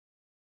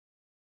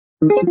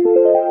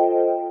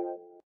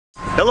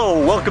Hello,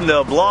 welcome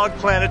to Blog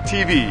Planet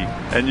TV,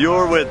 and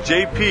you're with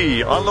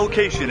JP on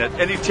location at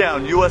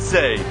Anytown,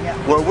 USA,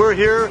 where we're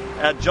here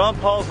at John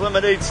Paul's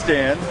Lemonade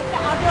Stand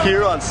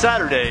here on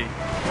Saturday,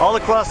 all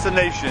across the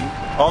nation,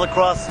 all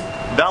across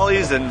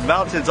valleys and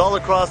mountains, all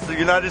across the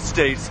United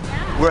States.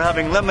 We're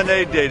having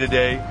Lemonade Day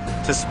today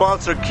to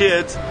sponsor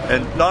kids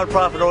and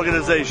nonprofit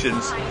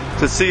organizations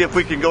to see if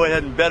we can go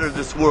ahead and better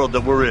this world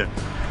that we're in.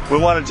 We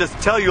want to just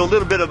tell you a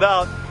little bit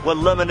about what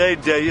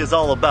Lemonade Day is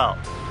all about.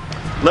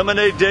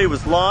 Lemonade Day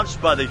was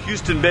launched by the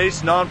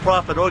Houston-based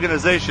nonprofit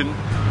organization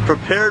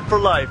Prepared for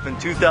Life in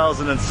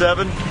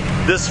 2007.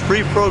 This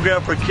free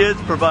program for kids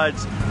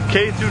provides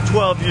K through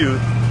 12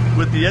 youth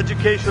with the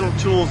educational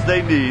tools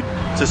they need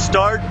to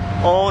start,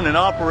 own, and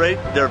operate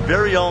their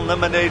very own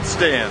lemonade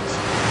stands.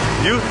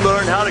 Youth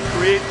learn how to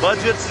create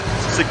budgets,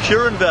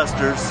 secure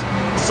investors,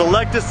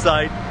 select a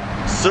site,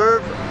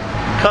 serve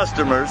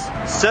customers,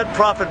 set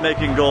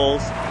profit-making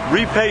goals,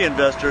 repay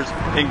investors,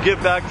 and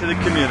give back to the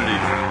community.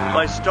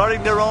 By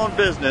starting their own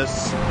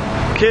business,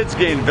 kids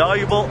gain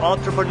valuable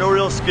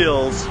entrepreneurial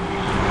skills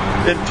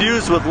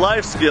infused with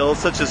life skills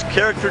such as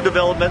character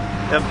development,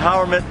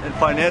 empowerment, and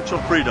financial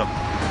freedom.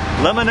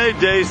 Lemonade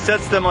Day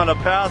sets them on a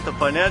path of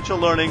financial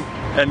learning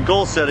and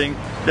goal setting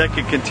that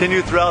can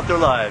continue throughout their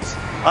lives.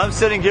 I'm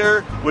sitting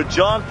here with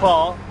John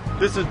Paul.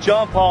 This is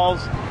John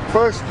Paul's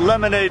first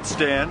lemonade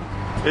stand.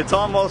 It's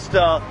almost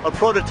a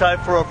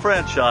prototype for a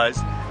franchise.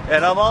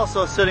 And I'm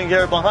also sitting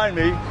here behind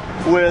me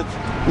with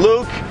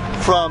Luke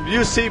from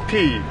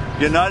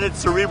UCP, United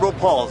Cerebral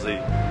Palsy.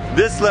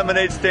 This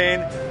lemonade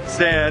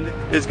stand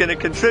is going to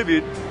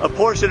contribute a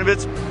portion of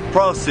its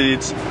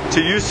proceeds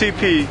to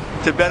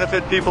UCP to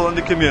benefit people in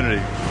the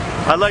community.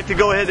 I'd like to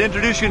go ahead and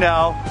introduce you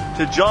now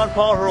to John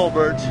Paul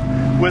Hurlbert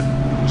with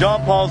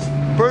John Paul's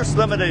first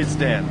lemonade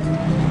stand.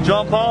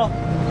 John Paul,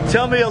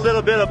 tell me a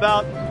little bit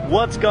about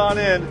what's gone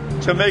in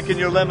to making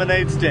your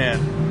lemonade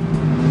stand.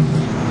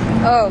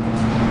 Oh,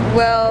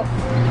 well,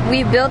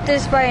 we built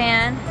this by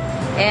hand,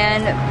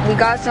 and we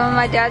got some of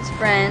my dad's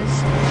friends,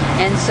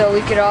 and so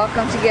we could all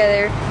come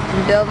together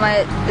and build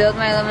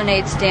my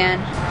lemonade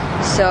stand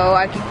so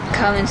I could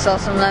come and sell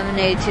some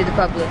lemonade to the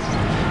public.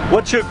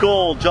 What's your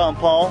goal, John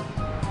Paul?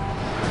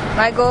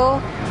 My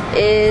goal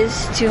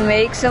is to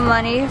make some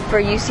money for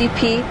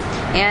UCP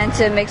and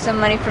to make some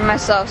money for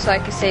myself so I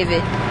can save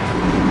it.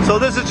 So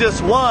this is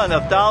just one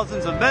of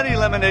thousands of many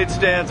lemonade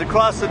stands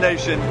across the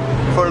nation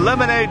for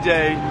Lemonade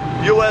Day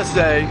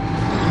USA.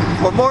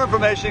 For more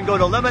information, go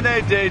to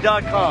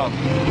lemonadeday.com.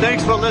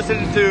 Thanks for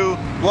listening to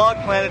Blog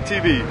Planet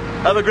TV.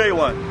 Have a great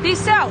one.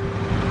 Peace out.